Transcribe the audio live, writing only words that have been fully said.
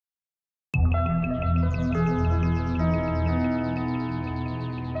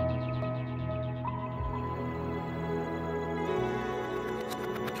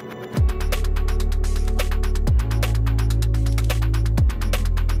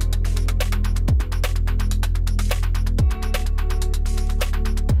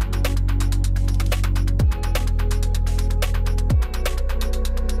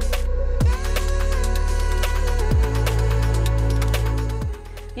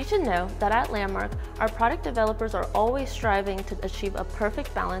You should know that at Landmark, our product developers are always striving to achieve a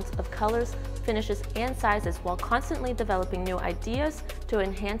perfect balance of colors, finishes, and sizes while constantly developing new ideas to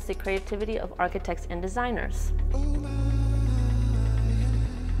enhance the creativity of architects and designers.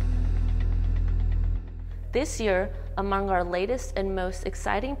 This year, among our latest and most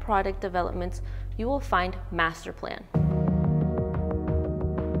exciting product developments, you will find Masterplan.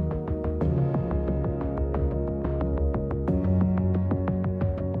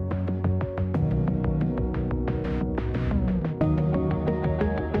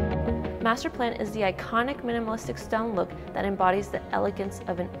 Masterplan is the iconic minimalistic stone look that embodies the elegance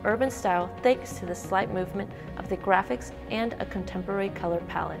of an urban style thanks to the slight movement of the graphics and a contemporary color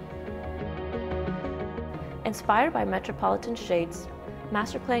palette. Inspired by metropolitan shades,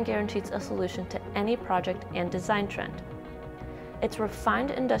 Masterplan guarantees a solution to any project and design trend. Its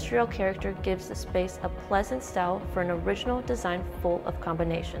refined industrial character gives the space a pleasant style for an original design full of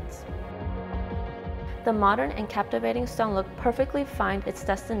combinations. The modern and captivating stone look perfectly finds its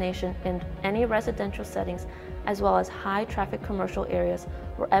destination in any residential settings as well as high-traffic commercial areas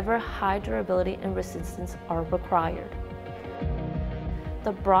wherever high durability and resistance are required.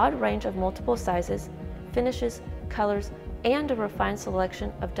 The broad range of multiple sizes, finishes, colors, and a refined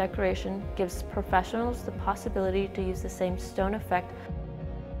selection of decoration gives professionals the possibility to use the same stone effect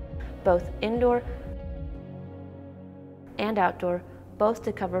both indoor and outdoor, both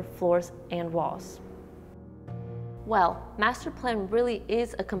to cover floors and walls. Well, Masterplan really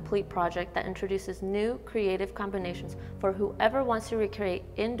is a complete project that introduces new creative combinations for whoever wants to recreate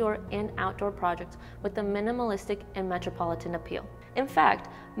indoor and outdoor projects with a minimalistic and metropolitan appeal. In fact,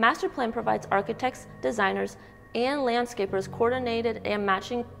 Masterplan provides architects, designers, and landscapers coordinated and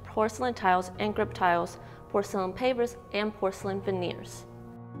matching porcelain tiles and grip tiles, porcelain pavers, and porcelain veneers.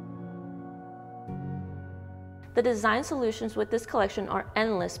 The design solutions with this collection are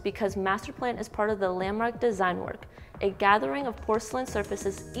endless because Masterplan is part of the Landmark design work, a gathering of porcelain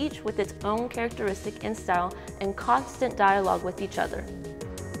surfaces each with its own characteristic and style and constant dialogue with each other.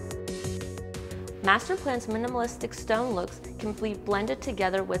 Masterplan's minimalistic stone looks can be blended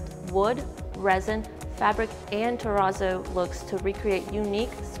together with wood, resin, fabric, and terrazzo looks to recreate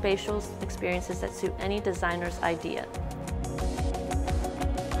unique spatial experiences that suit any designer's idea.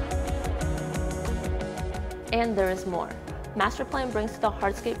 And there is more. Masterplan brings to the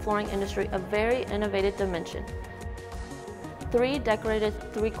hardscape flooring industry a very innovative dimension. 3 decorated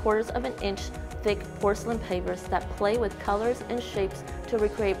 3/4 of an inch thick porcelain pavers that play with colors and shapes to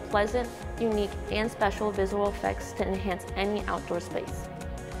recreate pleasant, unique, and special visual effects to enhance any outdoor space.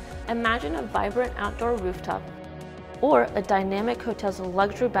 Imagine a vibrant outdoor rooftop or a dynamic hotel's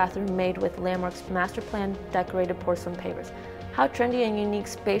luxury bathroom made with Landmark's Masterplan decorated porcelain pavers. How trendy and unique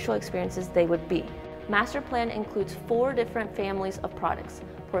spatial experiences they would be. Masterplan includes 4 different families of products: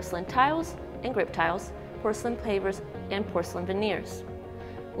 porcelain tiles and grip tiles, porcelain pavers, and porcelain veneers.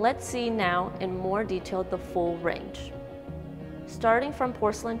 Let's see now in more detail the full range. Starting from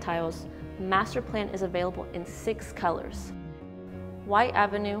porcelain tiles, Masterplan is available in 6 colors: White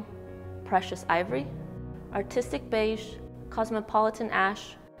Avenue, Precious Ivory, Artistic Beige, Cosmopolitan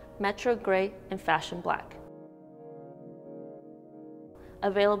Ash, Metro Gray, and Fashion Black.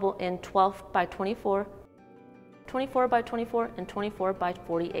 Available in 12 by 24, 24 by 24, and 24 by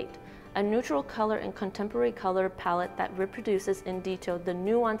 48. A neutral color and contemporary color palette that reproduces in detail the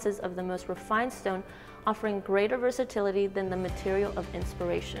nuances of the most refined stone, offering greater versatility than the material of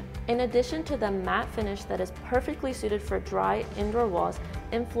inspiration. In addition to the matte finish that is perfectly suited for dry indoor walls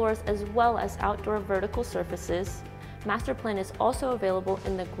and floors as well as outdoor vertical surfaces, Masterplan is also available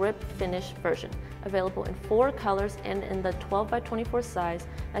in the grip finish version, available in 4 colors and in the 12 by 24 size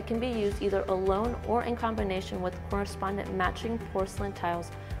that can be used either alone or in combination with correspondent matching porcelain tiles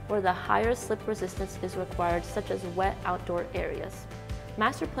where the higher slip resistance is required, such as wet outdoor areas.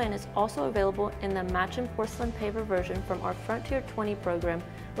 Masterplan is also available in the matching porcelain paver version from our Frontier 20 program,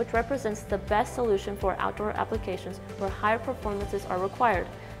 which represents the best solution for outdoor applications where higher performances are required,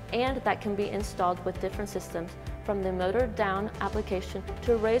 and that can be installed with different systems, from the motor down application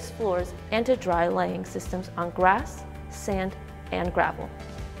to raised floors and to dry laying systems on grass, sand, and gravel.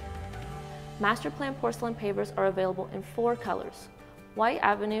 Masterplan porcelain pavers are available in 4 colors: White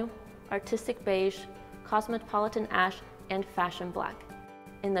Avenue, Artistic Beige, Cosmopolitan Ash, and Fashion Black,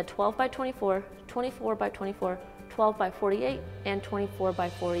 in the 12 by 24, 24 by 24, 12 by 48, and 24 by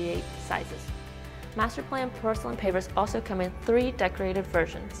 48 sizes. Masterplan porcelain pavers also come in 3 decorative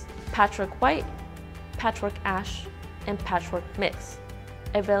versions: Patchwork White, Patchwork Ash, and Patchwork Mix,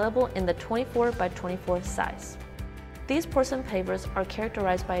 available in the 24 by 24 size. These porcelain pavers are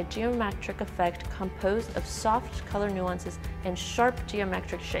characterized by a geometric effect composed of soft color nuances and sharp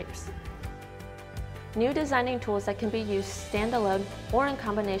geometric shapes. New designing tools that can be used standalone or in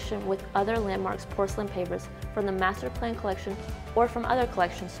combination with other Landmarks porcelain pavers from the Masterplan collection or from other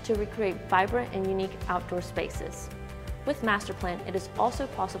collections to recreate vibrant and unique outdoor spaces. With Masterplan, it is also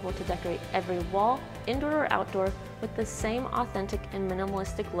possible to decorate every wall, indoor or outdoor, with the same authentic and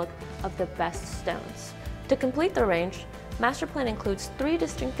minimalistic look of the best stones. To complete the range, Masterplan includes 3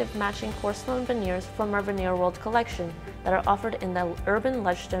 distinctive matching porcelain veneers from our Veneer World collection that are offered in the urban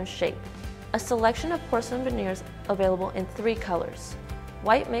ledgestone shape. A selection of porcelain veneers available in 3 colors: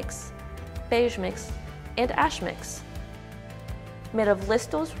 white mix, beige mix, and ash mix. Made of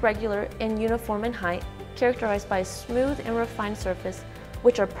listels, regular and uniform in height, characterized by a smooth and refined surface,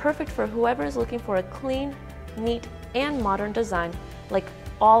 which are perfect for whoever is looking for a clean, neat, and modern design, like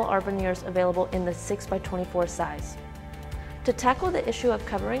all our veneers available in the 6x24 size. To tackle the issue of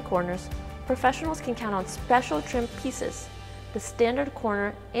covering corners, professionals can count on special trim pieces, the standard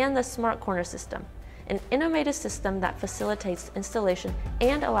corner and the smart corner system, an innovative system that facilitates installation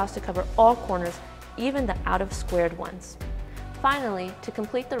and allows to cover all corners, even the out-of-squared ones. Finally, to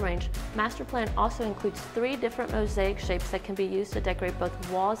complete the range, Masterplan also includes 3 different mosaic shapes that can be used to decorate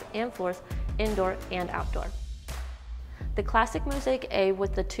both walls and floors, indoor and outdoor. The classic Mosaic A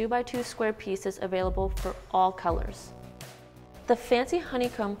with the 2x2 square pieces available for all colors. The fancy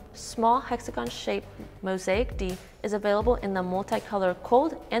honeycomb small hexagon shaped Mosaic D is available in the multicolor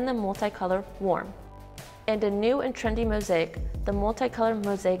cold and the multicolor warm. And a new and trendy mosaic, the multicolor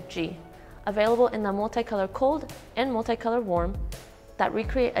Mosaic G, available in the multicolor cold and multicolor warm that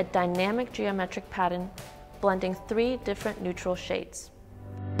recreate a dynamic geometric pattern blending 3 different neutral shades.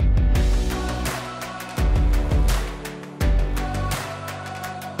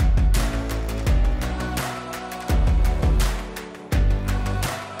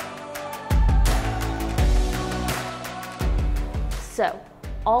 So,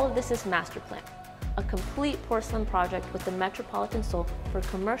 all of this is Masterplan, a complete porcelain project with the metropolitan soul for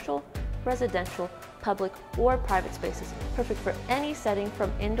commercial, residential, public, or private spaces, perfect for any setting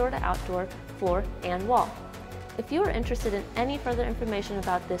from indoor to outdoor, floor, and wall. If you are interested in any further information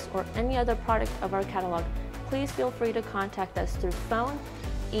about this or any other product of our catalog, please feel free to contact us through phone,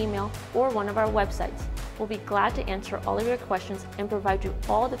 email, or one of our websites. We'll be glad to answer all of your questions and provide you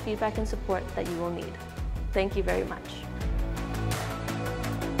all the feedback and support that you will need. Thank you very much.